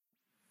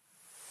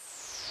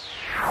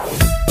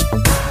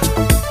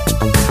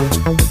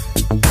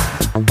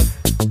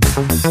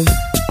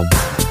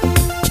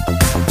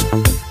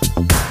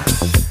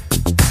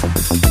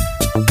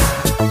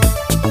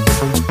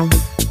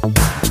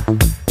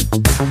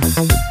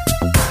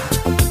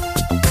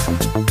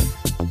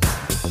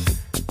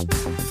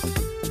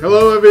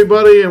Hello,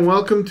 everybody, and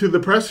welcome to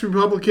the Press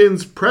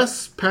Republican's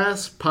Press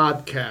Pass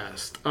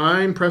Podcast.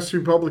 I'm Press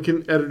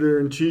Republican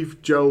Editor-in-Chief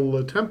Joe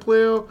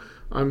LaTemplio.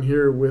 I'm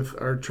here with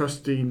our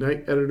trusty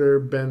night editor,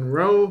 Ben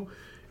Rowe,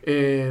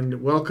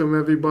 and welcome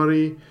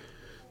everybody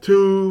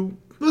to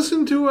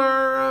listen to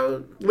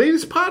our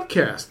latest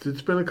podcast.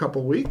 It's been a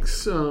couple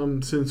weeks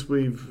since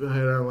we've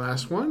had our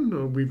last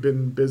one. We've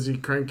been busy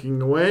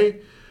cranking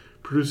away,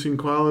 producing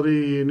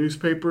quality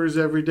newspapers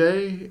every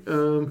day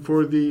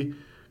for the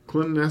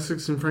Clinton,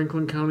 Essex, and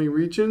Franklin County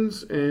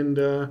regions, and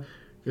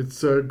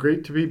it's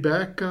great to be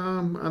back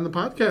on the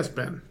podcast,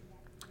 Ben.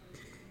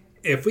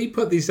 If we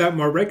put these out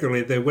more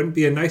regularly, there wouldn't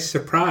be a nice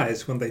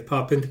surprise when they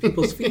pop into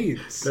people's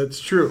feeds. That's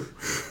true.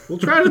 We'll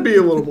try to be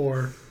a little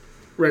more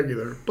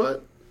regular,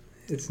 but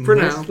it's for a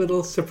nice now,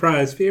 little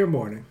surprise for your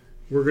morning.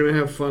 We're going to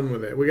have fun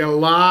with it. We got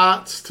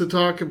lots to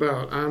talk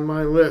about on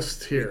my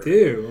list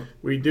here.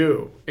 We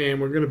do.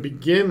 And we're going to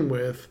begin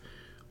with,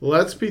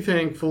 let's be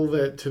thankful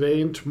that today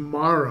and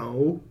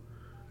tomorrow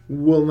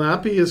will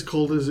not be as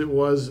cold as it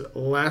was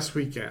last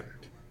weekend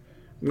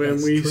when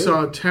That's we true.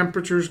 saw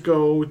temperatures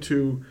go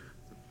to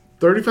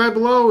 35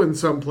 below in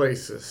some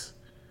places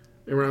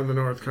around the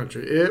North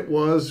Country. It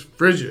was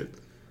frigid.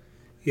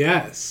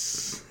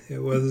 Yes,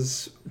 it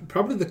was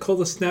probably the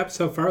coldest snap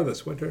so far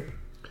this winter.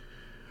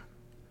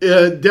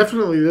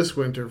 Definitely this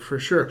winter, for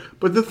sure.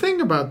 But the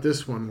thing about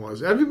this one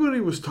was everybody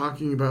was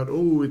talking about,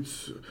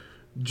 it's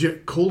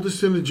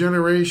coldest in a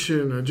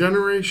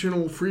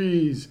generational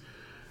freeze.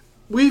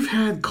 We've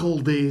had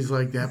cold days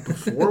like that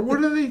before.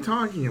 What are they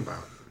talking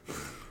about?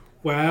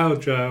 Wow,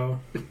 Joe.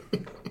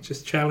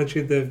 Just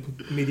challenging the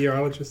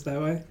meteorologist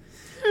that way.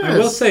 Yes. I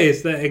will say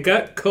is that it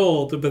got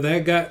cold, but then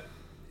it got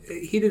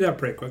heated up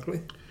pretty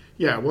quickly.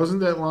 Yeah, it wasn't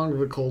that long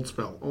of a cold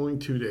spell. Only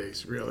 2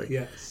 days, really.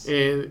 Yes.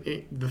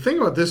 And the thing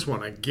about this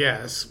one, I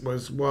guess,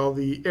 was while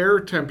the air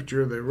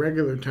temperature, the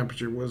regular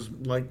temperature, was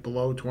like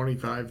below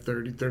 25,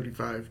 30,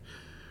 35,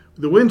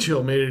 the wind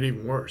chill made it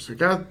even worse. It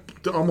got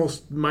to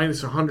almost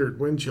minus 100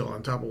 wind chill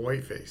on top of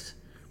Whiteface,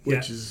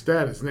 which is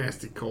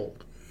nasty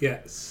cold.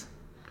 Yes.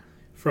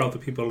 For all the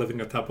people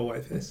living on top of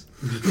Whiteface.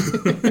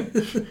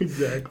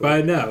 Exactly.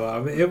 But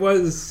no, it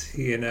was,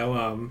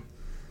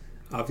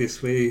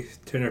 obviously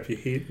turn up your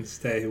heat and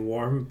stay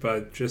warm,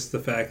 but just the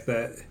fact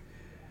that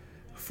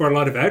for a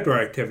lot of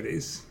outdoor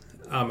activities,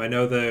 I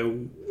know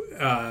the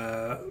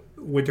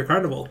Winter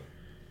Carnival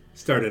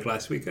started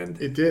last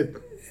weekend. It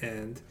did.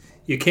 And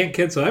you can't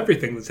cancel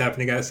everything that's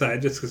happening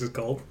outside just because it's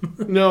cold.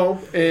 No,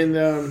 and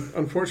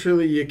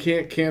unfortunately you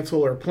can't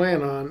cancel or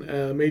plan on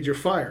a major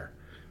fire,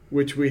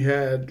 which we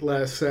had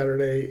last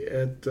Saturday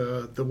at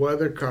the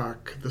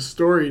Weathercock, the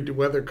storied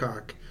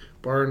Weathercock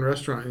Bar and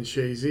Restaurant in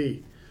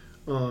Chazy.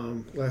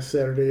 Last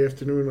Saturday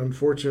afternoon,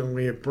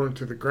 unfortunately, it burnt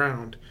to the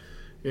ground.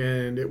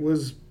 And it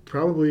was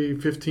probably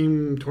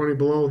 15, 20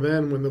 below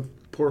then when the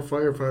poor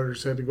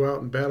firefighters had to go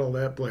out and battle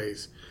that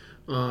blaze.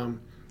 I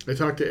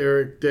talked to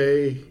Eric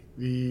Day,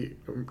 the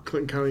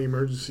Clinton County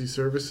Emergency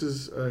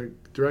Services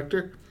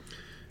Director.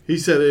 He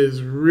said it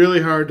is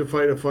really hard to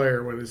fight a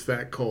fire when it's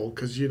that cold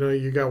because,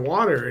 you got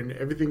water and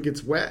everything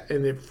gets wet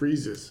and it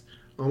freezes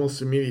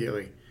almost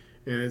immediately.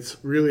 And it's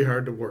really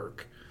hard to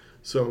work.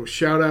 So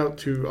shout out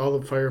to all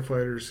the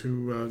firefighters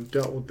who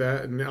dealt with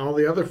that and all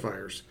the other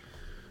fires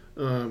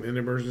and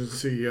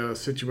emergency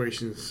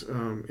situations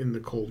in the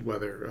cold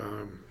weather.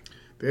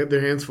 They had their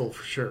hands full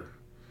for sure.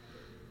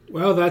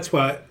 Well, that's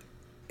what,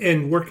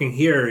 in working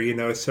here,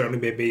 it certainly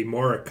made me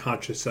more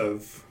conscious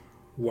of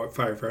what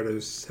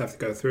firefighters have to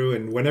go through.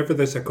 And whenever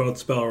there's a cold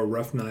spell or a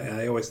rough night,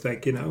 I always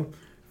think,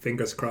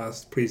 fingers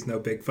crossed, please no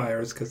big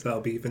fires because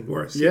that'll be even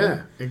worse.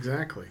 Yeah,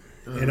 exactly.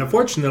 And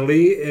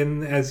unfortunately,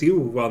 and as you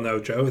well know,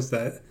 Joe, is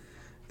that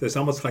there's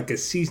almost like a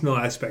seasonal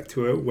aspect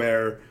to it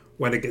where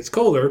when it gets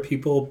colder,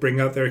 people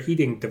bring out their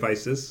heating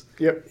devices.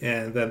 Yep.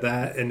 And then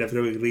that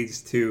inevitably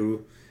leads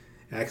to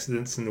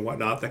accidents and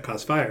whatnot that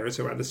cause fires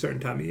around a certain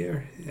time of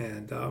year.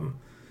 And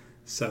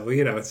so,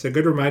 it's a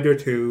good reminder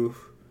to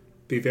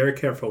be very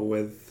careful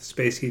with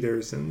space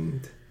heaters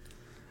and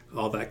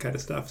all that kind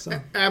of stuff.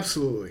 So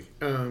absolutely.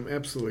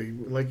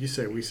 Like you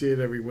say, we see it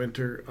every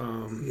winter.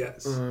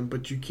 Yes.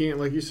 But you can't,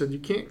 like you said, you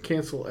can't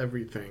cancel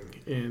everything.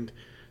 And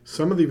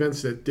some of the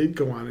events that did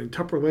go on in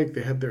Tupper Lake,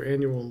 they had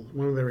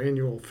one of their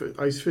annual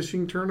ice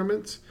fishing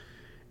tournaments.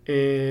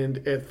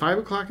 And at 5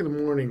 o'clock in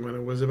the morning, when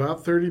it was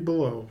about 30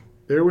 below,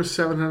 there was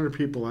 700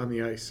 people on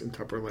the ice in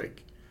Tupper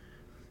Lake.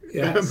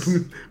 Yes.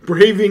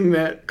 Braving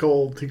that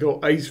cold to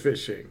go ice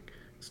fishing.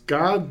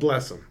 God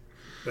bless them.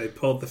 They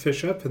pulled the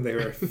fish up and they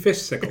were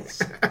fish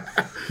sickles.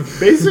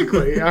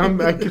 Basically, I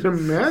can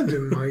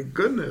imagine. My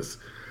goodness.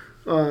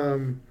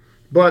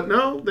 But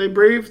no, they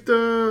braved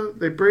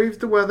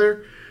the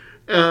weather.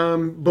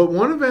 But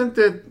one event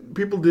that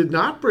people did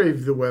not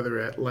brave the weather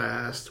at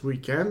last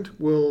weekend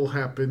will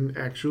happen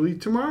actually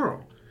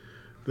tomorrow.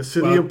 The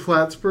city of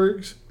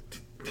Plattsburgh's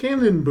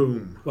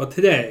Tannenbaum. Well,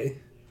 today,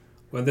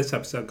 when this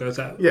episode goes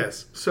out.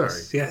 Yes, sorry.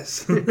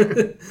 Yes.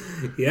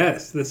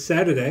 Yes, this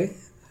Saturday,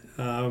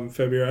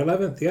 February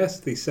 11th, yes,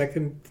 the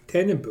second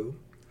Tannenbaum.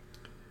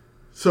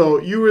 So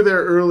you were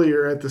there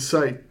earlier at the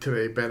site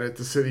today, Ben, at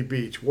the City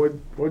Beach.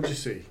 What'd you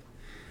see?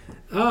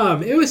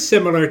 It was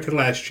similar to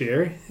last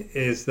year.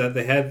 Is that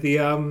they had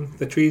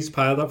the trees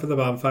piled up for the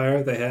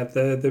bonfire. They had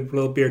the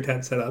little beer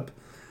tent set up.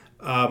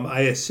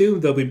 I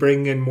assume they'll be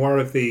bringing in more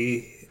of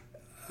the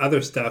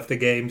other stuff, the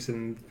games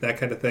and that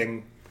kind of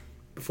thing,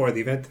 before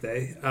the event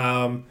today.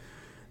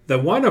 The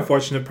one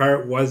unfortunate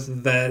part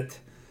was that,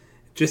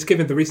 just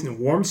given the recent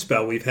warm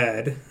spell we've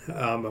had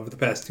over the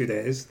past 2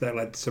 days, that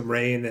led to some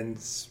rain and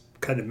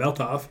kind of melt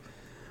off.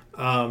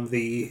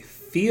 The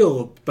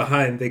field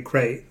behind the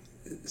crate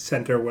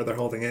center where they're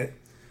holding it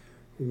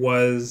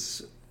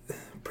was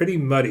pretty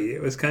muddy.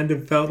 It was kind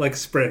of felt like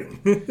spring.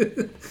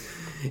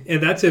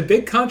 And that's a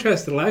big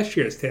contrast to last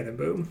year's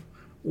Tannenbaum,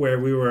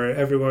 where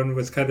everyone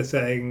was kind of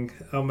saying,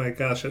 oh my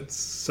gosh, it's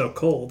so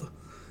cold.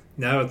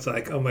 Now it's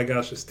like, oh my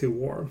gosh, it's too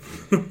warm.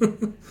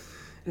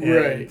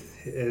 Right.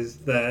 Is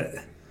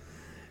that,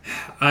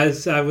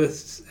 as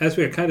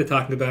we were kind of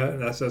talking about,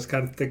 and as I was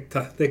kind of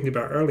thinking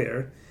about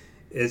earlier,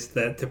 is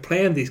that to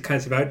plan these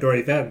kinds of outdoor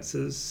events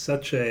is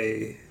such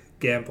a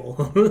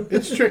gamble.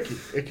 It's tricky.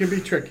 It can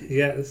be tricky.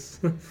 Yes.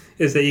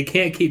 Is that you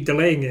can't keep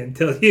delaying it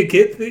until you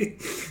get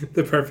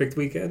the perfect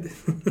weekend.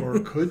 Or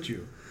could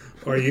you?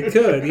 Or you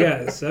could,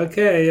 yes.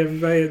 Okay,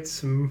 everybody, it's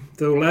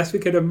the last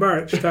weekend of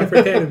March. Time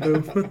for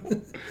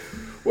Tannenbaum.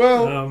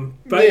 Well,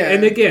 but yeah.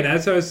 And again,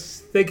 as I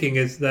was thinking,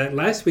 is that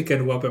last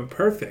weekend would have been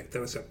perfect.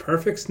 There was a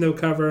perfect snow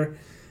cover.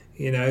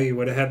 You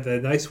would have had the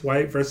nice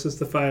white versus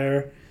the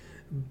fire,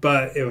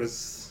 but it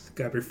was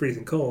got to be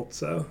freezing cold,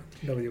 so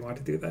nobody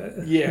wanted to do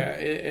that. Yeah,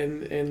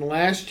 and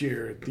last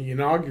year, the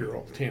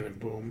inaugural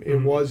Tannenbaum, it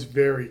was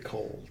very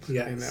cold.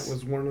 Yes. And that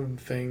was one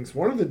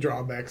of the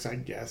drawbacks, I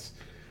guess.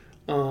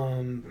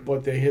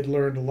 But they had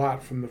learned a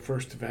lot from the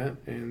first event,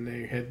 and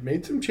they had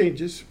made some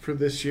changes for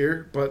this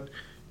year, but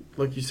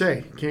like you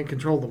say, you can't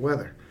control the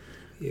weather.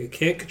 You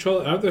can't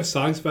control. Aren't there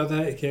songs about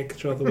that? You can't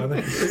control the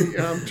weather.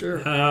 Yeah, I'm sure.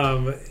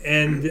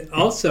 And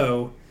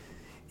also,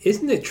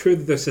 isn't it true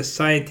that there's a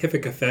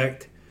scientific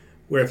effect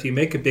where if you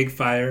make a big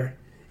fire,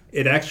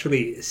 it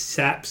actually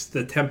saps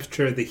the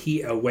temperature, the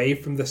heat away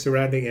from the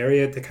surrounding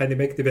area to kind of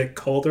make it a bit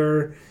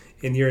colder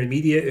in your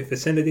immediate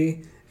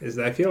vicinity?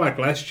 I feel like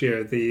last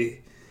year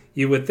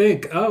you would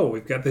think, oh,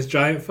 we've got this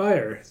giant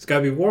fire, it's got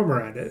to be warm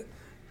around it,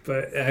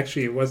 but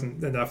actually it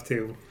wasn't enough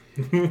to.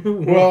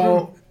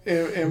 Well,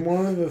 and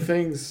one of the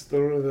things,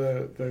 one of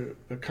the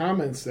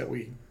comments that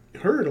we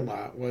heard a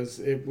lot was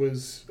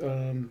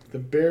the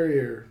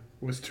barrier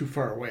was too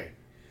far away.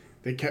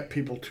 They kept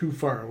people too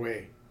far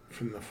away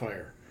from the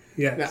fire.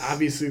 Yes. Now,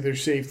 obviously,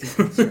 there's safety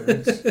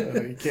concerns.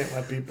 You can't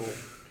let people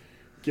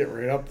get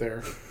right up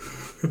there.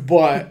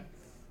 But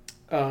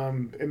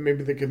and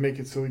maybe they could make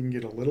it so we can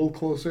get a little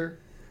closer.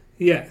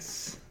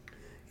 Yes.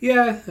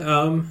 Yeah.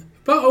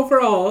 But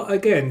overall,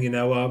 again,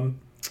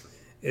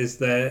 is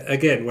that,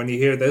 again, when you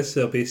hear this,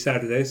 it'll be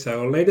Saturday.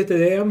 So later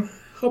today, I'm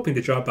hoping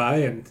to drop by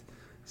and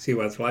see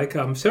what it's like.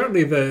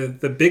 Certainly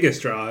the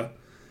biggest draw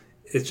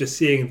is just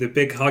seeing the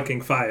big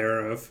honking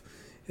fire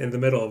in the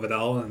middle of it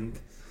all and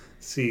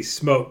see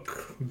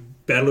smoke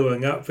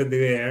bellowing up in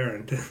the air.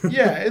 And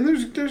yeah, and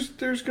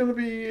there's going to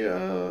be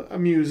a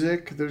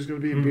music. There's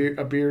going to be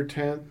a beer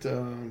tent.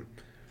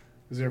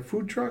 Is there a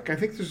food truck? I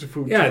think there's a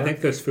food truck. Yeah, I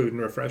think there's food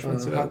and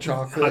refreshments. Hot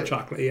chocolate. Hot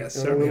chocolate, yes.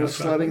 And a little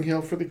sledding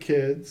hill for the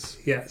kids.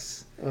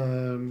 Yes.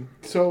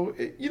 So,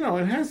 it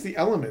has the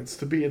elements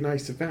to be a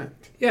nice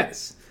event.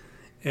 Yes.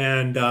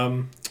 And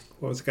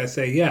what was I going to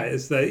say? Yeah,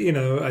 is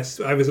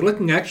that, I was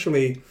looking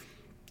actually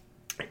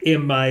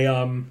in my,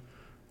 I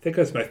think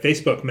it was my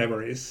Facebook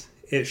memories.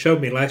 It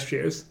showed me last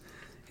year's.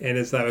 And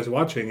as I was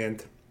watching,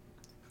 and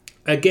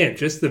again,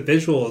 just the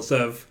visuals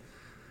of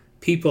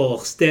people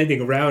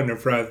standing around in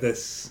front of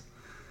this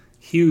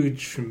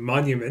huge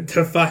monument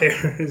to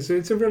fire.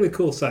 It's a really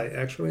cool sight,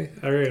 actually.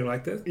 I really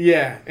liked it.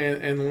 Yeah,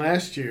 and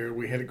last year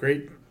we had a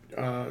great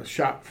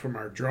shot from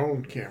our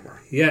drone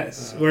camera.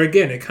 Yes, where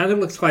again, it kind of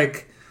looks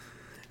like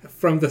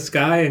from the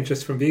sky and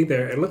just from being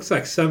there, it looks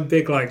like some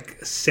big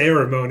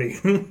ceremony,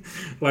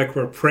 like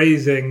we're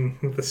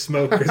praising the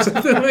smoke or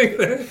something like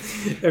that.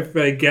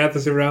 Everybody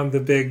gathers around the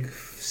big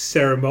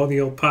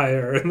ceremonial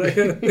pyre.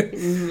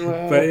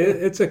 But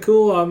it's a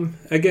cool,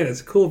 again,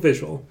 it's a cool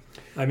visual.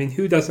 I mean,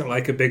 who doesn't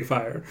like a big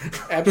fire?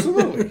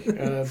 Absolutely.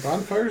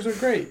 Bonfires are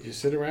great. You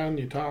sit around,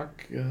 you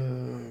talk.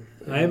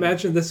 I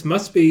imagine this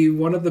must be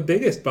one of the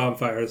biggest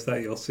bonfires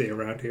that you'll see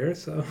around here.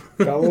 So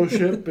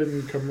fellowship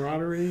and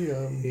camaraderie.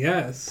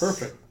 Yes.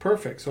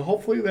 Perfect. So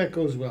hopefully that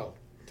goes well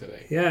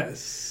today.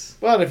 Yes.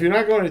 But if you're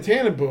not going to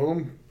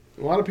Tannenbaum,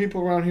 a lot of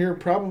people around here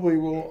probably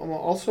will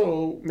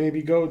also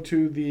maybe go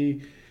to the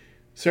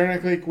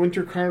Saranac Lake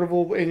Winter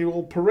Carnival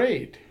Annual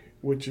Parade,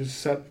 which is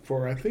set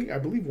for, I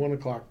believe 1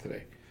 o'clock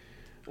today.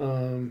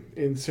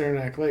 In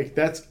Saranac Lake.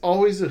 That's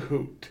always a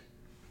hoot.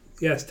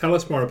 Yes, tell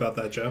us more about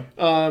that, Joe.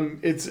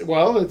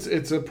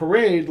 It's a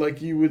parade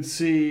like you would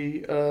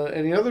see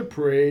any other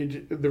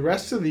parade the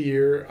rest of the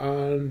year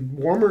on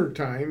warmer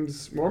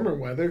times, warmer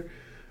weather,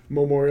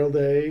 Memorial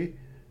Day,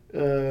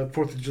 4th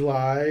of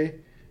July,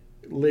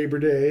 Labor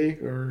Day,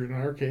 or in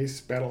our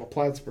case, Battle of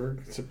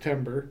Plattsburgh,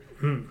 September.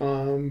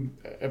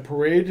 A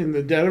parade in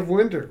the dead of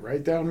winter,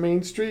 right down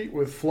Main Street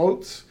with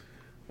floats,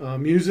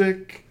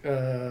 music,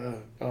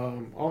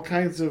 all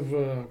kinds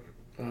of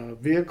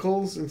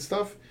vehicles and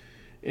stuff.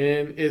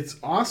 And it's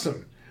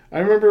awesome. I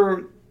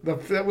remember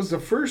that was the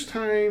first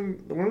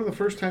time, one of the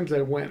first times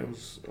I went.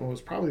 It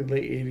was probably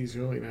late 80s,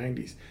 early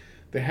 90s.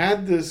 They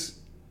had this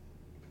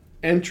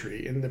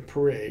entry in the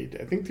parade.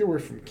 I think they were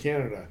from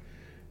Canada.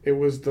 It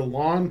was the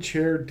lawn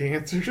chair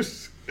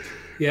dancers.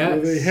 Yeah,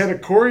 they had a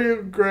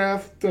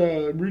choreographed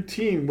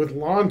routine with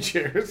lawn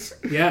chairs.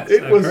 Yes,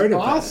 it I've was heard of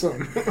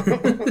awesome.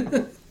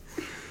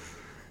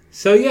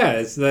 So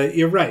yeah,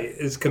 you're right.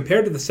 As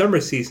compared to the summer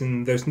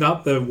season, there's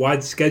not the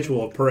wide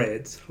schedule of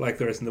parades like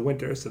there is in the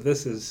winter. So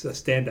this is a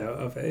standout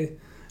of a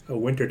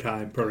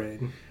wintertime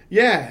parade.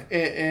 Yeah,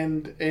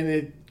 and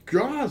it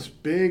draws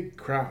big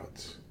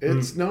crowds.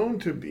 It's known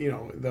to be,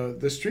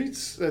 the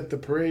streets that the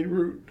parade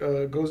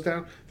route goes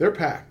down, they're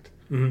packed.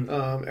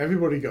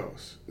 Everybody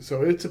goes.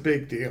 So it's a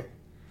big deal.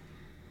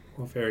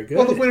 Well, very good.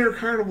 Well, the Winter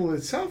Carnival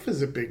itself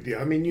is a big deal.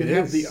 I mean, you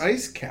have the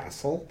Ice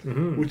Castle,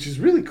 which is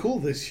really cool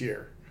this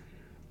year.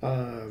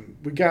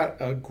 We got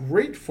a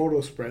great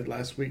photo spread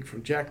last week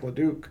from Jack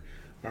LeDuc,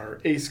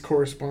 our ace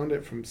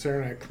correspondent from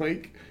Saranac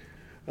Lake,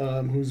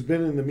 who's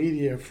been in the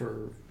media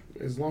for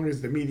as long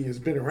as the media's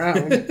been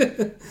around.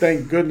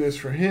 Thank goodness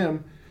for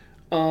him.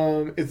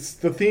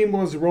 The theme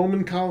was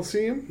Roman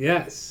Colosseum.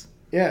 Yes,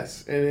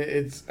 and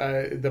it's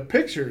the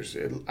pictures.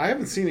 I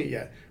haven't seen it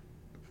yet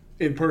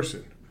in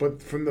person,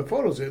 but from the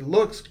photos, it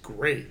looks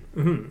great.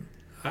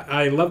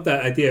 I love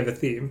that idea of a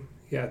theme.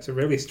 Yeah, it's a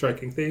really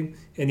striking theme.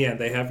 And yeah,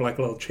 they have like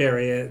a little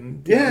chariot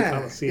and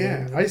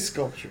Colosseum. Ice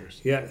sculptures.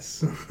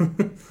 Yes.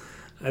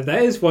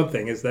 That is one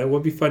thing, is that it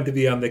would be fun to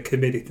be on the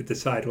committee to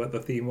decide what the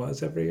theme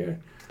was every year.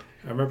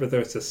 I remember there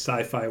was a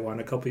sci-fi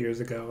one a couple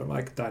years ago, and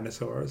like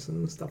dinosaurs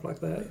and stuff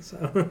like that.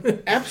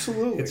 So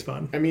absolutely. It's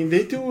fun. I mean,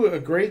 they do a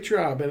great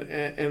job.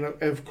 And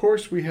of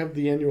course, we have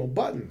the annual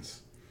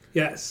buttons.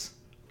 Yes.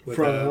 With,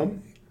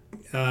 from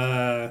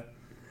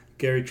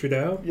Gary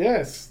Trudeau.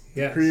 Yes.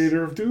 Yes.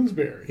 Creator of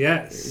Doonesbury.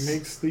 Yes. He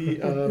makes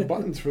the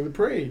buttons for the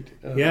parade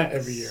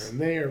every year,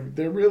 and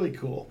they're really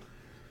cool.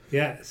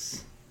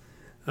 Yes.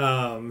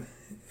 And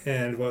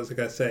what was I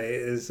going to say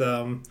is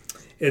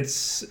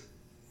it's,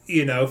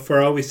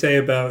 for all we say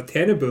about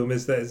Tannenbaum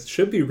is that it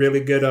should be really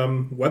good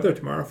weather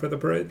tomorrow for the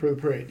parade. For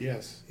the parade,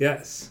 yes.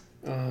 Yes.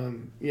 That's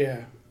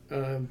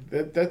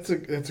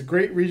a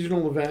great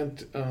regional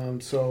event.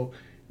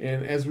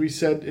 And as we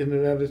said in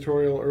an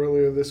editorial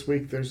earlier this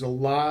week, there's a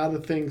lot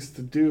of things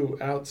to do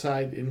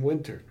outside in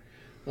winter.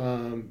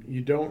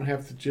 You don't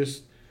have to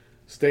just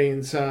stay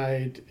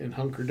inside and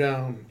hunker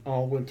down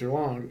all winter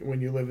long when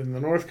you live in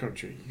the North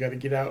Country. You got to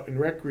get out and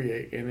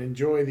recreate and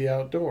enjoy the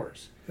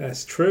outdoors.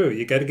 That's true.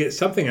 You got to get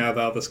something out of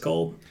all this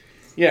cold.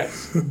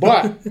 Yes,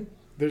 but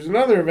there's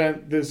another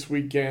event this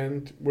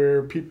weekend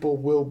where people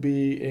will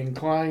be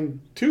inclined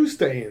to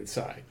stay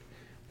inside.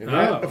 And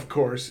that, of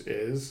course,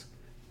 is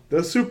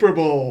the Super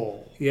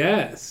Bowl.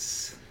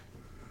 Yes.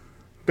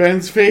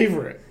 Ben's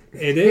favorite.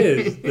 It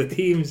is. The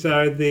teams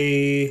are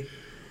the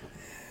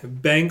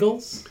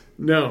Bengals.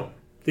 No.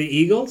 The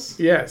Eagles.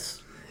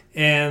 Yes.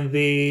 And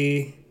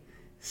the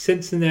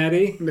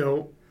Cincinnati.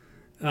 No.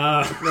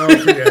 No,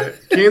 forget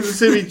it. Kansas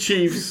City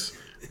Chiefs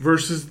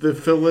versus the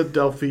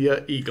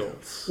Philadelphia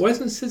Eagles.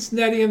 Wasn't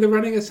Cincinnati in the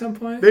running at some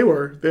point? They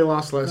were. They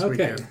lost last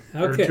weekend.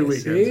 Or 2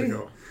 weekends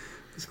ago.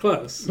 It's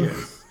close.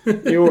 Yes.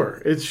 They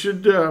were. It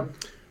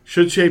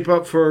should shape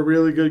up for a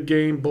really good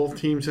game. Both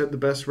teams had the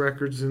best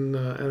records in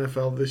the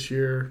NFL this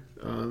year.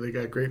 They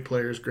got great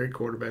players, great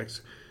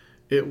quarterbacks.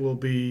 It will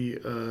be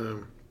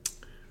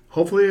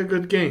hopefully a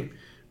good game.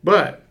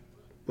 But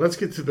let's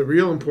get to the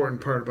real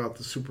important part about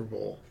the Super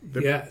Bowl.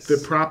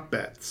 The prop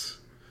bets.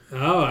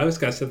 Oh, I was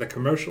going to say the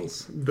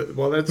commercials.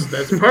 Well, that's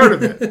part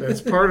of it.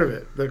 That's part of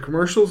it. The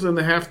commercials and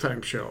the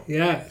halftime show.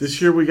 Yes.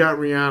 This year we got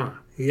Rihanna.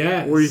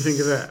 Yes. What do you think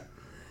of that?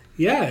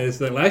 Yeah, it's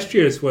that last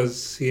year's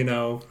was,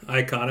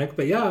 iconic.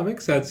 But yeah, I'm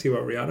excited to see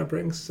what Rihanna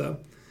brings. So,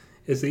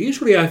 is that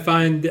usually I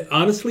find,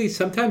 honestly,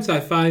 sometimes I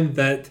find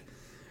that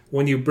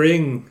when you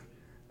bring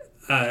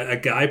a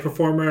guy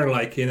performer,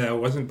 like,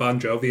 wasn't Bon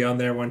Jovi on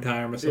there one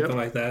time or something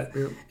like that?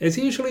 Yep. It's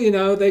usually,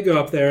 they go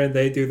up there and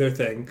they do their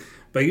thing.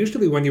 But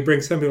usually when you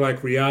bring somebody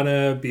like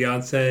Rihanna,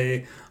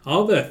 Beyonce,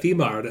 all the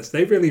female artists,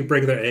 they really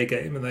bring their A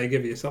game and they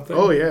give you something.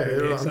 Oh,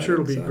 yeah. I'm sure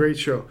it'll be a great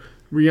show.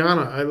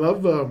 Rihanna, I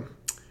love,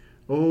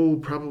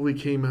 probably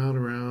came out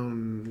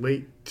around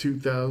late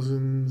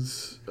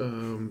 2000s,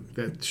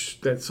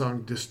 that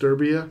song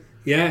Disturbia.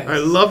 Yes. I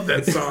love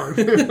that song.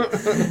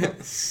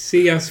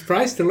 See, I'm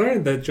surprised to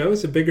learn that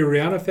Joe's a bigger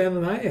Rihanna fan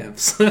than I am.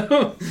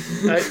 So,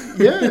 I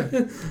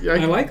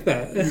like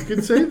that. You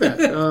could say that.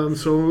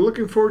 So we're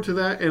looking forward to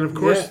that. And, of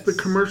course, the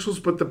commercials,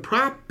 but the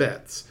prop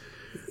bets.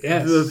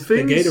 Yes, the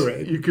things the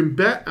Gatorade. You can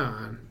bet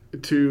on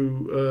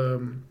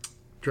to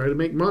try to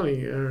make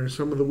money are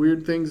some of the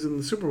weird things in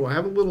the Super Bowl. I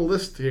have a little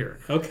list here.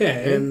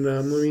 Okay. And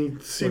let me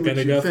see We're what you going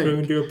to go think. through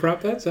and do a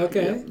prop bets?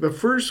 Okay. Yeah. The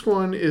first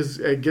one is,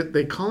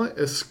 they call it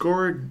a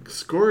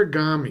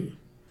scoregami.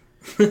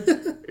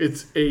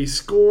 It's a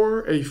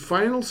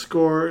final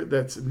score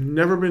that's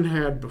never been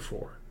had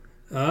before.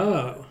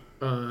 Oh.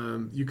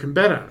 You can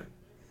bet on it.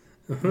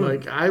 Uh-huh.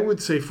 Like, I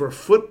would say for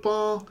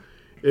football,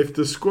 if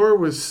the score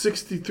was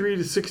 63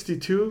 to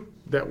 62,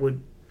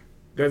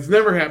 that's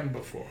never happened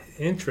before.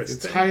 Interesting.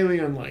 It's highly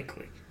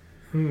unlikely.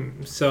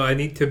 So I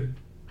need to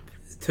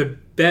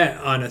bet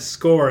on a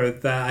score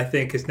that I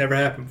think has never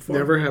happened before.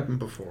 Never happened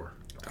before.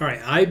 All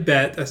right, I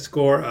bet a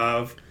score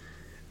of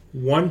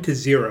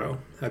 1-0.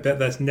 I bet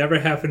that's never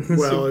happened.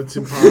 Well, it's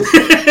impossible.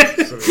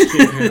 So it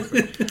can't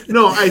happen.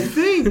 No, I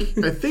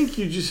think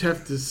you just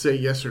have to say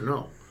yes or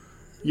no.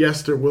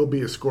 Yes, there will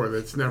be a score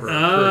that's never occurred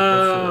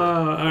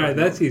before. All right,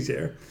 that's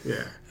easier.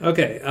 Yeah.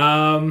 Okay,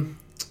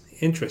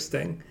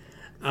 interesting.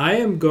 I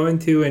am going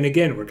to, and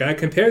again, we're going to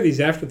compare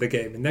these after the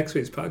game in next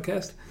week's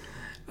podcast.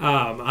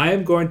 I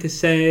am going to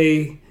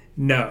say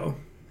no.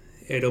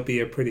 It'll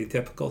be a pretty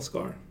typical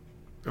score.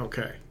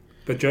 Okay.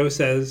 But Joe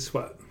says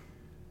what?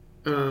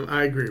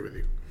 I agree with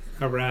you.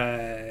 All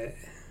right.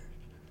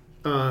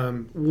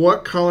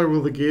 What color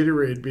will the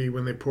Gatorade be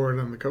when they pour it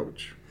on the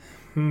coach?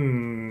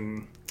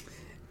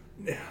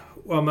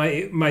 Well,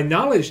 my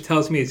knowledge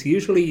tells me it's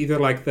usually either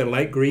like the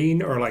light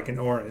green or like an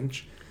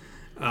orange.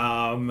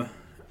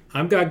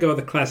 I'm going to go with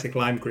the classic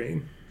lime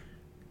green.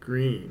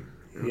 Green.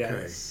 Okay.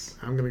 Yes.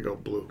 I'm going to go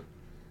blue.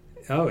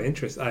 Oh,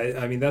 interesting.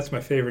 I mean, that's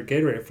my favorite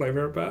Gatorade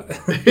flavor, but...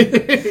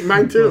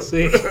 Mine too. We'll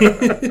see.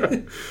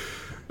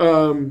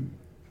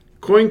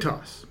 Coin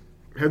toss.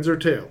 Heads or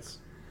tails?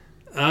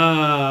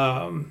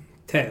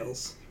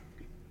 Tails.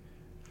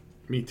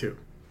 Me too.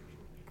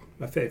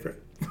 My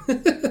favorite.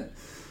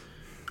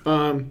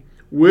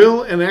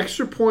 Will an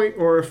extra point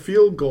or a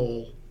field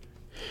goal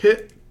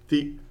hit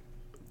the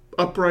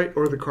upright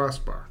or the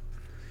crossbar?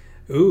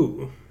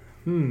 Ooh.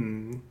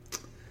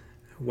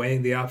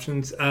 Weighing the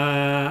options.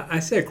 I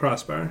say a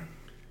crossbar.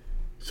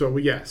 So,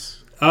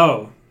 yes.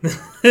 Oh.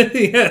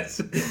 Yes.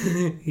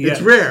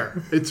 It's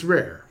rare. It's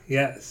rare.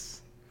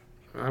 Yes.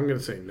 I'm going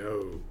to say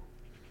no.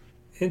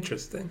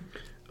 Interesting.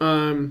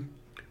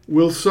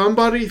 Will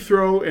somebody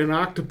throw an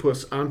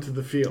octopus onto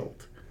the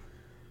field?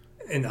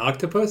 An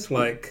octopus?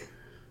 Like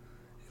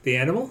the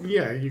animal?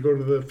 Yeah, you go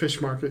to the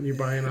fish market and you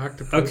buy an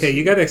octopus. Okay,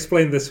 you got to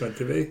explain this one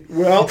to me.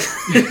 Well,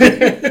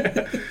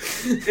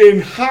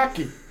 in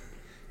hockey,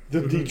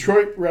 the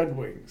Detroit Red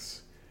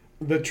Wings,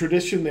 the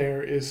tradition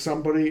there is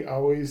somebody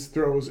always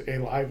throws a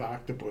live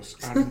octopus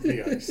onto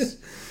the ice.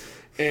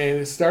 And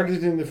it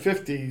started in the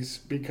 50s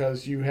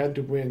because you had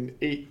to win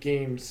 8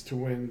 games to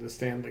win the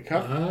Stanley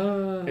Cup.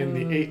 And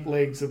the 8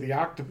 legs of the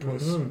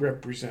octopus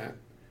represent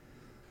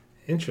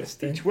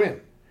Interesting. each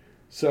win.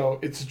 So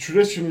it's a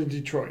tradition in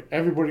Detroit.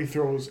 Everybody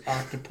throws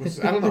octopuses.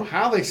 I don't know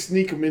how they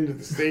sneak them into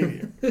the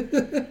stadium.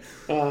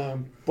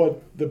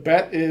 But the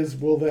bet is,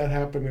 will that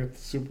happen at the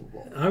Super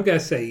Bowl? I'm going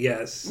to say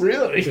yes.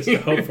 Really? Just to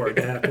hope for it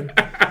to happen.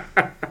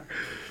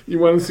 You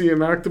want to see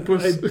an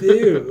octopus? I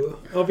do.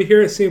 Over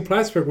here at St.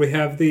 Plattsburgh, we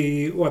have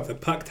the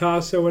puck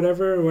toss or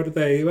whatever. What do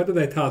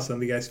they toss on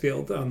the ice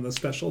field on the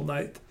special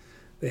night?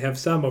 They have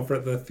some over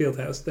at the field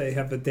house. They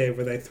have the day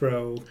where they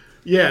throw.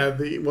 Yeah,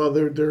 they're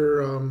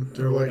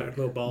like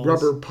little balls.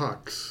 Rubber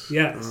pucks.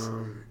 Yes.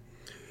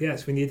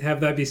 Yes, we need to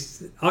have that be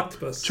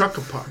octopus.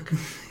 Chuck-a-puck.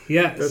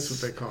 Yes. That's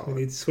what they call We it.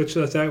 need to switch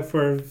those out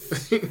for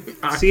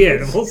sea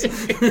animals.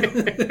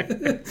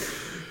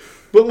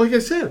 But like I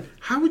said,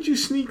 how would you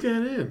sneak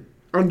that in?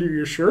 Under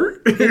your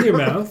shirt? In your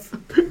mouth.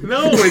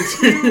 No, it's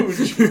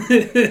huge.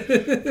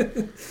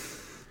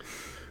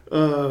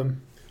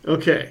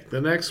 Okay,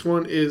 the next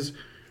one is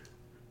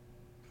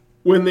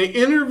when they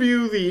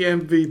interview the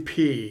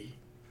MVP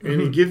and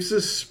he gives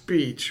a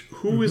speech,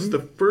 who is the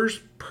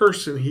first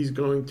person he's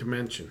going to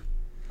mention?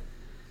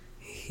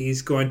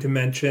 He's going to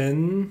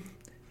mention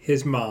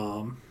his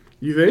mom.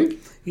 You think?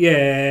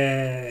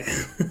 Yeah.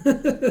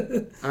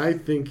 I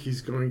think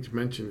he's going to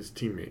mention his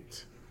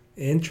teammates.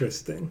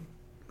 Interesting.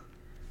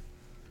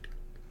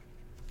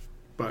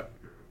 But,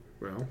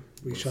 well,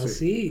 We shall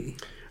see.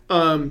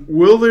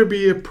 Will there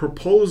be a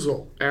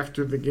proposal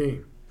after the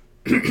game?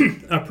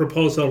 A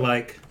proposal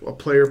like, A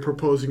player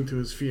proposing to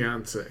his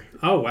fiance,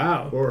 oh,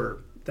 wow. or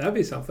That'd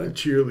be a something.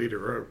 cheerleader,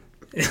 or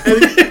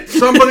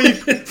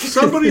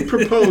somebody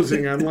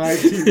proposing on live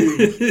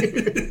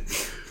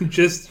TV.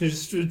 just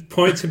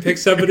point and pick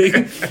somebody.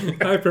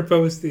 I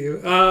propose to you.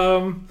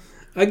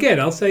 Again,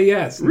 I'll say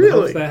yes. In the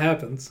Really? hopes that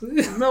happens.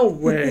 No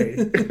way.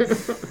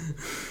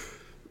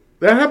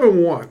 That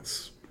happened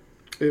once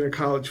in a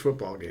college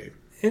football game.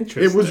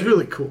 Interesting. It was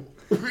really cool.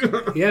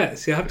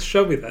 Yes, you'll have to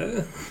show me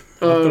that.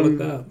 I'll have to look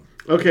that up.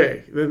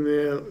 Okay, then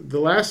the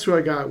last two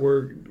I got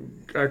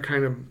are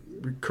kind of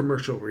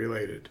commercial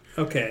related.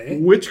 Okay.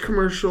 Which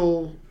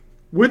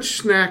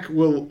snack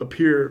will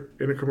appear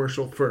in a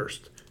commercial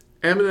first?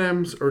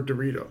 M&M's or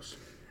Doritos?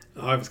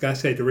 Oh, I was going to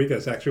say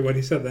Doritos, actually, when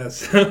he said that.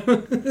 So.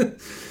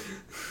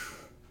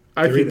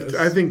 Doritos.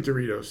 I think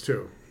Doritos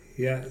too.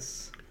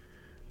 Yes.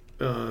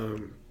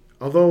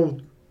 Although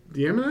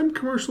the M&M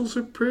commercials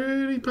are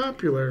pretty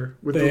popular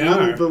with They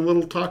the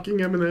little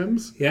talking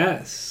M&Ms.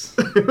 Yes.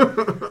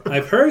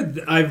 I've heard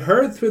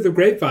through the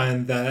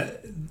grapevine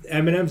that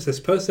M&M's is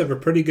supposed to have a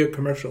pretty good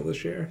commercial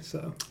this year.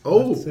 So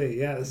let's see.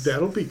 Yes.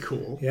 That'll be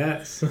cool.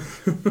 Yes.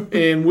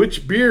 And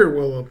which beer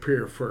will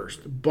appear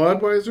first,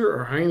 Budweiser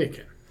or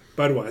Heineken?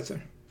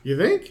 Budweiser. You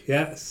think?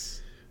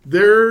 Yes.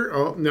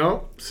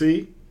 No.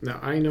 See, now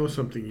I know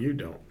something you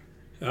don't.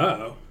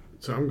 Oh.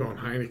 So I'm going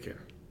Heineken.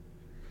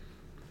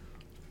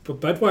 But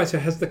Budweiser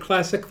has the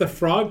classic The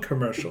Frog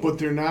commercial. But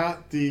they're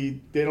not they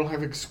don't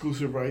have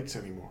exclusive rights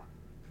anymore.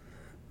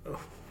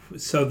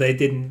 So they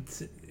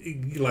didn't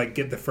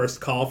get the first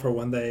call for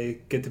when they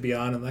get to be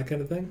on and that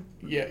kind of thing?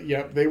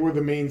 Yeah. They were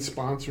the main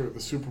sponsor of the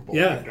Super Bowl.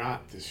 Yeah. They're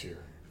not this year.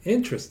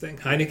 Interesting.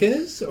 Heineken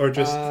is? Or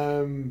just...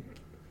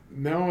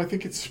 No, I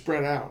think it's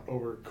spread out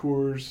over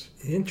Coors,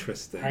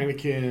 Interesting.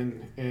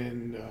 Heineken,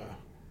 and,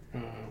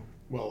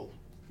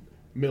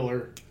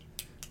 Miller.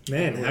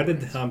 Man, how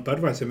did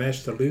Budweiser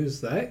manage to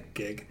lose that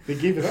gig? They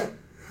gave it up.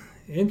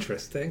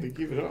 Interesting. They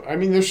gave it up. I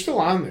mean, they're still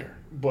on there,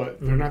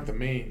 but they're not the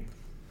main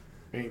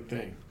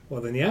thing.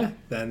 Well,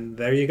 then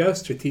there you go.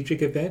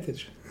 Strategic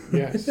advantage.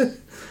 Yes.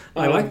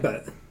 I like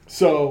that.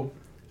 So,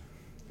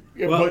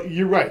 but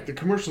you're right. The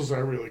commercials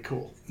are really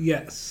cool.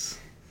 Yes.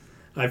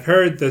 I've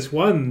heard this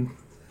one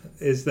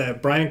is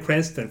that Bryan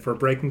Cranston for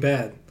Breaking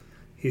Bad.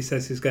 He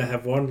says he's going to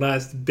have one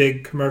last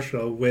big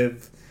commercial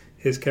with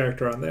his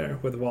character on there,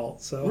 with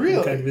Walt. So really?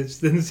 I'm kind of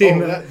interested in seeing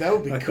that. That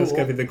would be cool. That's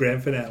going to be the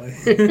grand finale.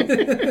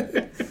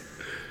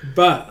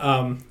 But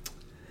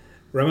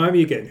remind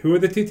me again, who are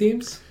the two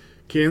teams?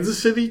 Kansas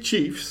City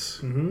Chiefs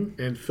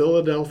and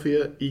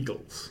Philadelphia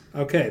Eagles.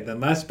 Okay, then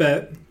last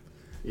bet.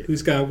 Yeah.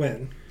 Who's going to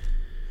win?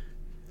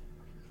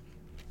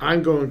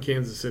 I'm going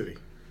Kansas City.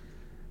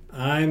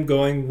 I'm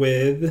going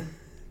with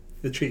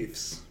the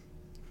Chiefs.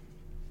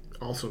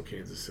 Also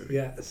Kansas City.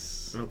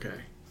 Yes.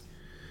 Okay.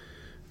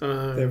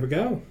 There we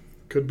go.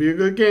 Could be a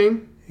good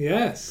game.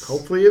 Yes.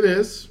 Hopefully it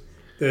is.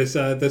 There's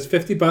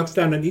 $50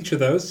 down on each of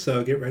those,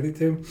 so get ready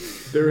to.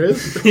 There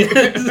is?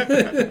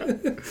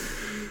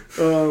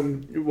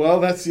 Well,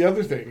 that's the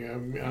other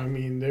thing. I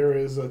mean, there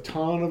is a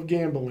ton of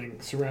gambling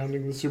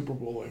surrounding the Super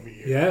Bowl every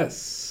year.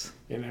 Yes.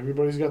 And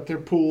everybody's got their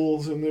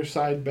pools and their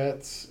side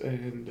bets,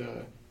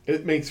 and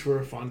it makes for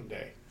a fun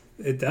day.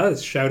 It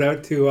does. Shout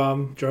out to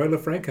Joey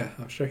LaFranca.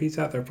 I'm sure he's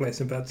out there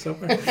placing bets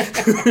somewhere.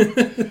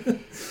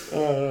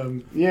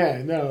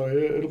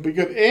 It'll be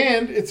good.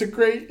 And it's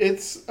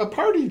a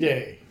party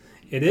day.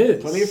 It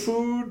is. Plenty of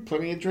food,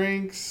 plenty of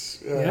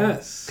drinks.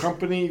 Yes.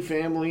 Company,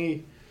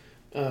 family.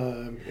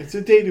 It's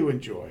a day to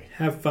enjoy.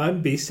 Have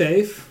fun. Be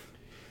safe.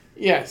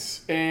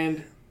 Yes.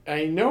 And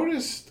I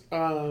noticed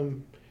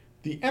the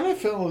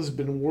NFL has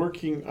been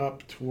working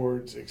up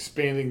towards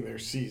expanding their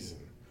season.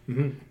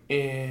 Mm-hmm.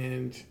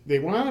 And they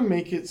want to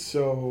make it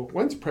so...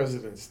 When's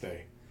President's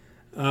Day?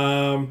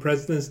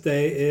 President's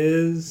Day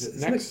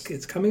is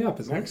it's coming up,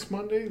 isn't next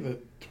Monday, the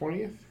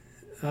 20th?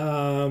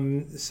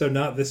 So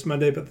not this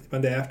Monday, but the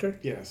Monday after?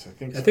 Yes, I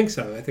think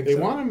so. I think they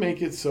want to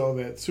make it so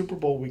that Super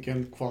Bowl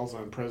weekend falls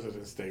on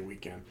President's Day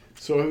weekend,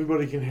 so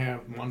everybody can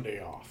have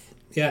Monday off.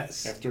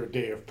 Yes. After a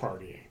day of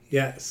partying.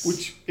 Yes.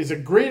 Which is a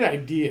great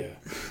idea,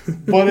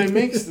 but it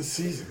makes the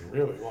season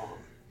really long.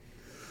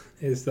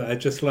 I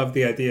just love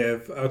the idea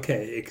of,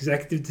 okay,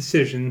 executive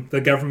decision,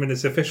 the government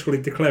is officially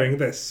declaring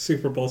this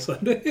Super Bowl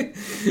Sunday.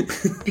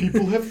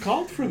 People have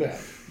called for that.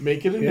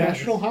 Make it a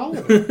national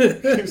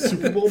holiday.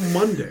 Super Bowl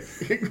Monday.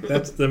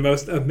 That's the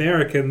most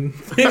American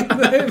thing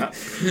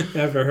I've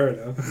ever heard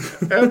of.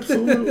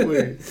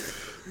 Absolutely.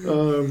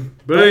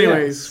 But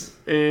anyways,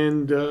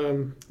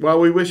 and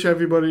while we wish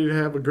everybody to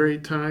have a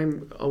great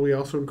time, we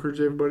also encourage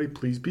everybody,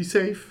 please be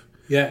safe.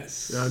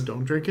 Yes.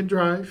 Don't drink and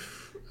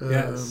drive.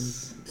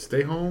 Yes.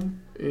 Stay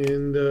home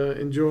and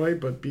enjoy,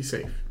 but be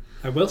safe.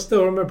 I will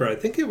still remember, I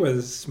think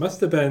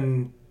must have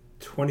been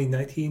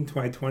 2019,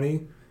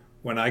 2020,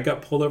 when I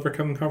got pulled over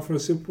coming home from a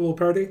Super Bowl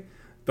party,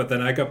 but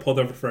then I got pulled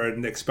over for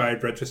an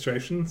expired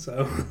registration,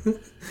 so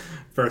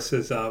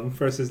versus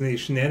any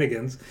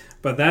shenanigans.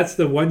 But that's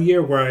the one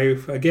year where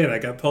I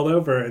got pulled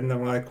over, and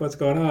I'm like, what's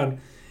going on?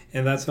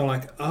 And that's when I'm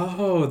like,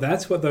 oh,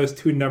 that's what those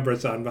two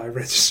numbers on my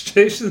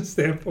registration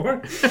stand for.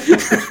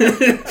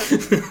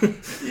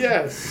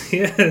 Yes.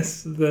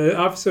 Yes. The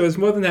officer was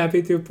more than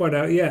happy to point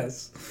out,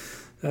 yes,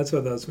 that's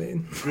what those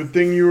mean. Good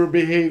thing you were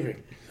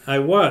behaving. I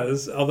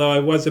was, although I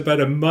was about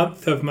a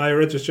month of my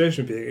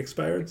registration being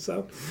expired,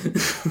 so.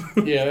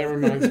 Yeah, that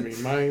reminds me.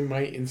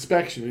 My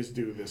inspection is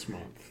due this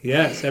month.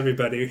 Yes,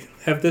 everybody.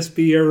 Have this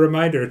be your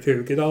reminder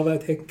to get all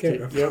that taken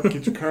care of. Yep,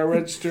 get your car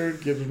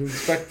registered, get it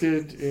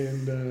inspected,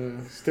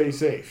 and stay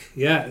safe.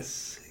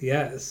 Yes,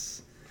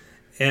 yes.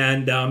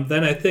 And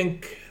then I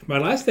think my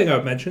last thing I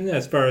would mention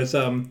as far as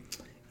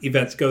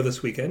events go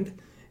this weekend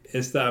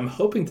is that I'm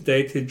hoping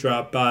today to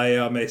drop by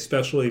a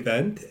special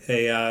event,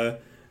 a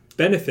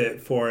benefit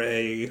for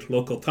a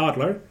local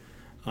toddler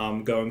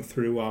going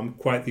through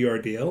quite the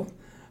ordeal.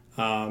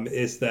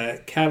 is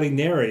that Callie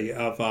Neri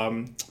of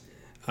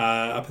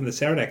up in the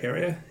Saranac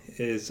area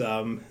is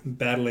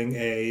battling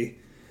a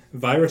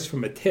virus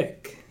from a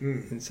tick,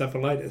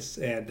 encephalitis,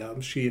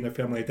 and she and her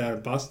family are down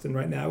in Boston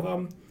right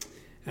now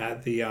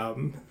at the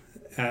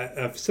at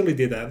a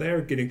facility down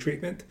there getting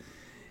treatment.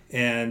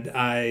 And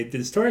I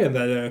did a story on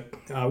that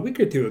a week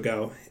or two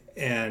ago,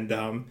 and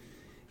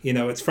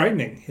it's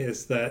frightening.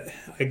 Is that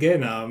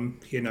again,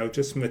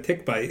 just from a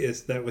tick bite,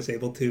 is that was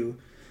able to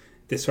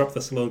disrupt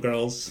this little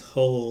girl's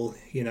whole,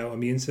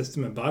 immune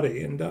system and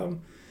body, and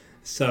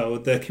so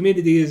the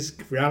community is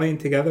rallying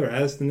together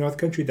as the North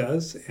Country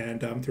does,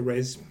 and to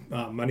raise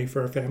money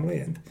for her family,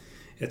 and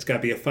it's got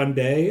to be a fun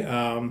day.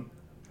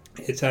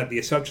 It's at the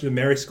Assumption of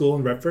Mary School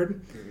in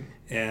Redford.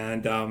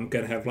 And I'm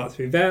going to have lots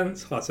of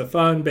events, lots of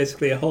fun,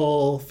 basically a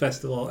whole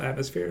festival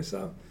atmosphere.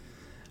 So,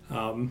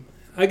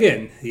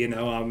 again,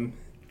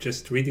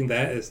 just reading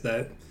that is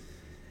that,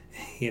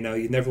 you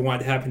never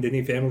want it to happen to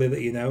any family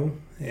that you know.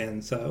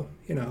 And so,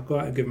 go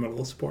out and give them a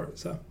little support.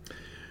 So,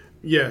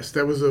 yes,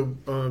 that was a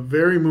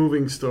very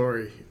moving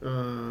story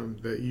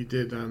that you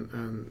did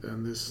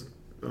on this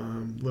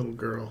little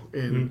girl.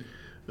 And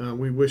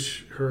we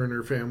wish her and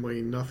her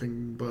family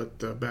nothing but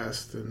the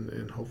best,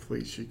 and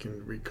hopefully she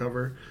can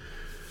recover.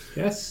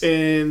 Yes.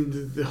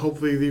 And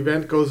hopefully the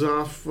event goes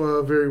off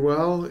very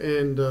well.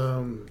 And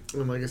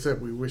like I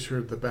said, we wish her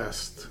the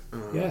best.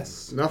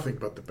 Yes. Nothing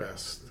but the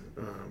best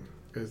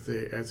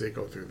as they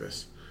go through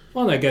this.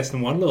 Well, and I guess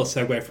one little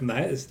segue from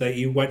that is that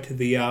you went to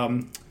the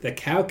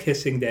cow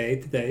kissing day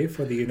today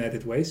for the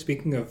United Way.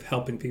 Speaking of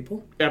helping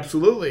people.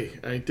 Absolutely,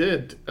 I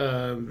did.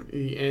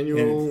 The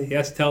annual. And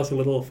yes, tell us a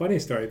little funny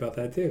story about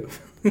that too.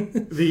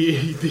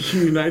 the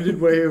United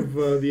Way of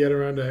the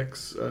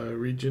Adirondacks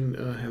region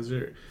has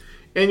their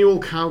annual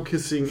cow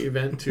kissing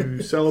event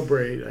to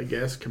celebrate, I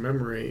guess,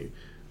 commemorate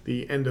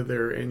the end of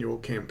their annual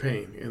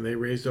campaign, and they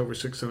raised over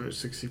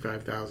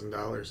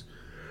 $665,000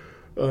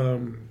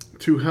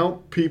 to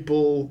help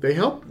people. They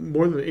help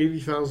more than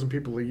 80,000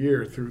 people a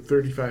year through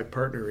 35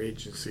 partner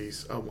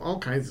agencies of all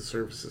kinds of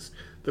services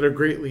that are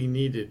greatly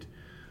needed.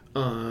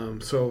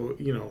 So,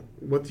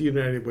 what the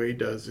United Way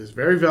does is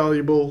very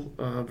valuable,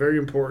 very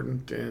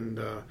important, and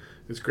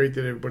it's great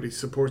that everybody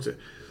supports it.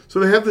 So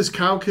they have this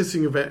cow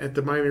kissing event at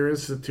the Minor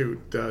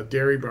Institute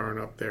Dairy Barn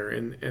up there,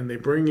 and they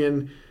bring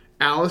in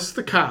Alice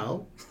the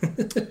cow,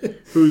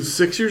 who's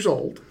 6 years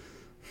old.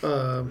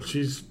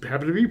 She's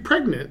happened to be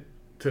pregnant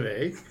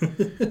today,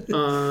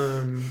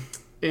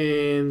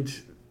 and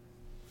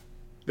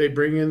they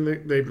bring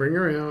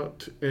her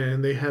out,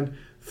 and they had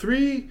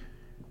 3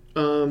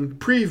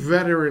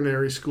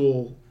 pre-veterinary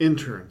school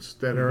interns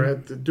that are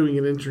doing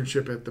an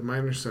internship at the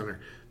Minor Center.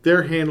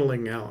 They're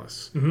handling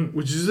Alice,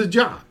 which is a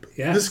job.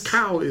 Yes. This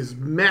cow is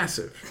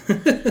massive,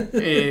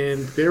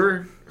 and they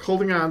were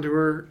holding on to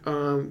her.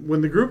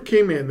 When the group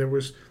came in, there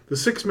was the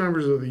 6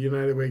 members of the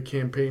United Way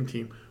campaign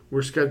team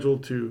were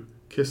scheduled to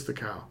kiss the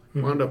cow.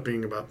 Wound up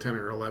being about 10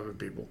 or 11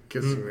 people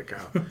kissing the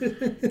cow.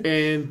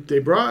 And they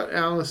brought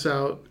Alice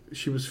out.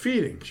 She was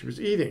feeding. She was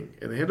eating.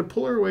 And they had to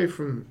pull her away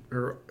from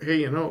her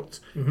hay and oats.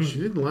 She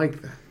didn't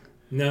like that.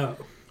 No.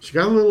 She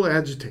got a little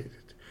agitated.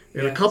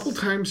 And a couple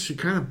times she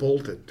kind of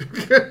bolted.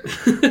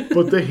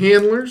 But the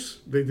handlers,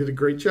 they did a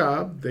great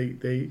job.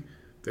 They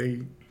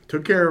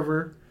took care of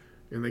her,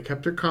 and they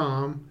kept her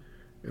calm,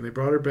 and they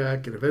brought her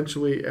back. And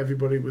eventually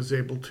everybody was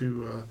able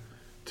to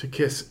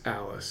kiss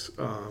Alice.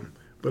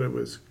 But it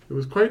was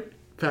quite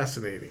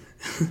fascinating.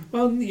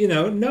 Well,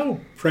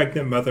 no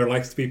pregnant mother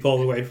likes to be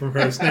pulled away from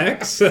her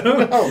snacks, so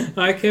No.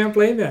 I can't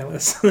blame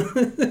Alice.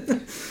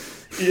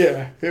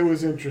 Yeah, it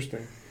was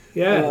interesting.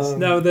 Yes.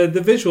 No, the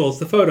visuals,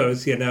 the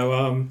photos,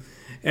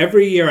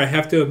 every year I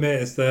have to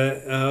admit is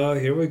that, oh,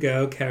 here we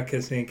go, cow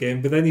kissing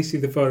again. But then you see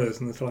the photos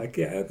and it's like,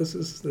 yeah, this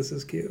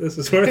is cute. This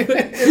is worth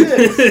it.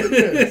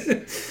 It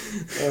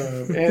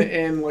is.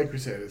 And like we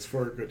said, it's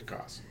for a good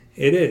cause.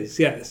 It is,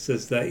 yes.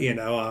 Is that,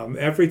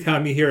 every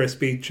time you hear a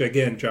speech,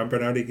 again, John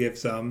Bernardi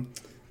gives, the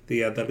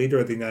leader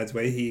of the United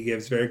Way, he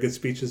gives very good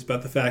speeches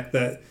about the fact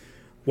that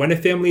when a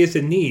family is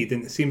in need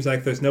and it seems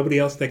like there's nobody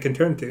else they can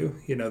turn to,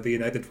 the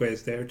United Way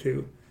is there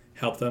to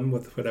help them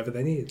with whatever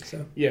they need.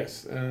 So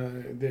yes,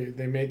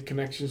 they made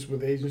connections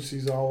with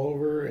agencies all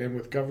over and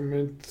with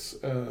governments,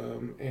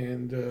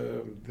 and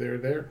they're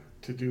there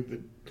to do the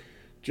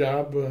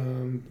job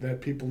that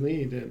people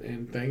need,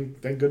 and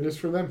thank goodness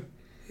for them.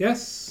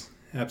 Yes,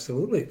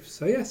 absolutely.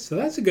 So so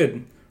that's a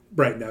good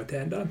bright note to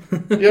end on.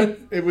 Yep,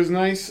 it was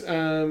nice.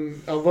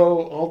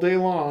 Although all day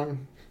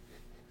long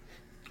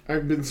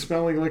I've been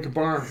smelling like a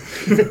barn.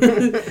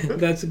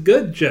 That's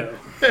good, Joe.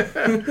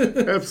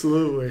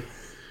 Absolutely.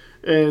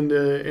 And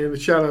a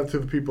shout out to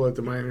the people at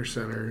the Minor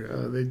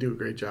Center. They do a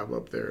great job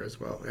up there as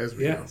well, as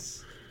we know.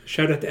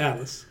 Shout out to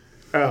Alice.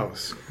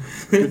 Alice.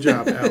 Good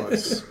job,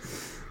 Alice.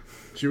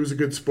 She was a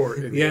good sport.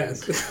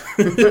 Yes.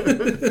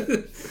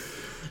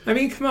 I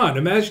mean, come on.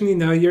 Imagine,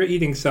 you're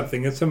eating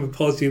something and someone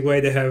pulls you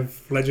away to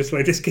have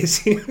legislators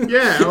kiss you.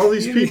 Yeah, all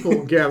these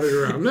people gathered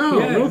around.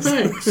 No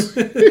thanks.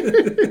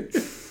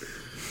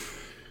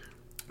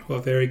 Well,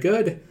 very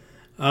good.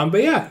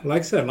 But yeah, like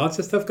I said, lots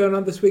of stuff going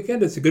on this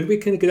weekend. It's a good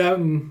weekend to get out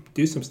and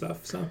do some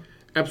stuff. So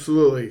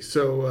Absolutely.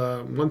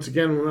 So once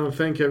again, we want to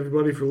thank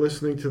everybody for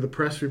listening to the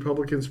Press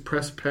Republicans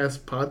Press Pass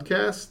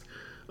podcast.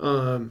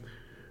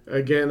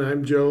 Again,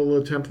 I'm Joe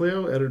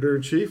LaTemplio,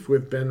 editor-in-chief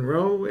with Ben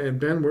Rowe. And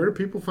Ben, where do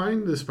people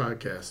find this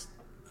podcast?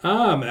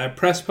 At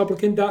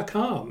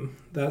PressRepublican.com.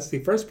 That's the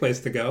first place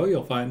to go.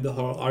 You'll find the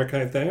whole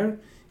archive there.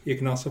 You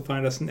can also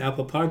find us on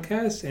Apple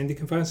Podcasts, and you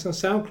can find us on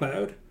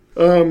SoundCloud.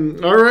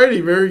 All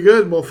righty, very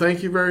good. Well,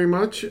 thank you very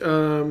much.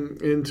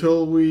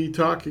 Until we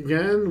talk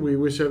again, we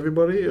wish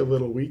everybody a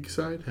little weak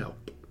side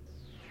help.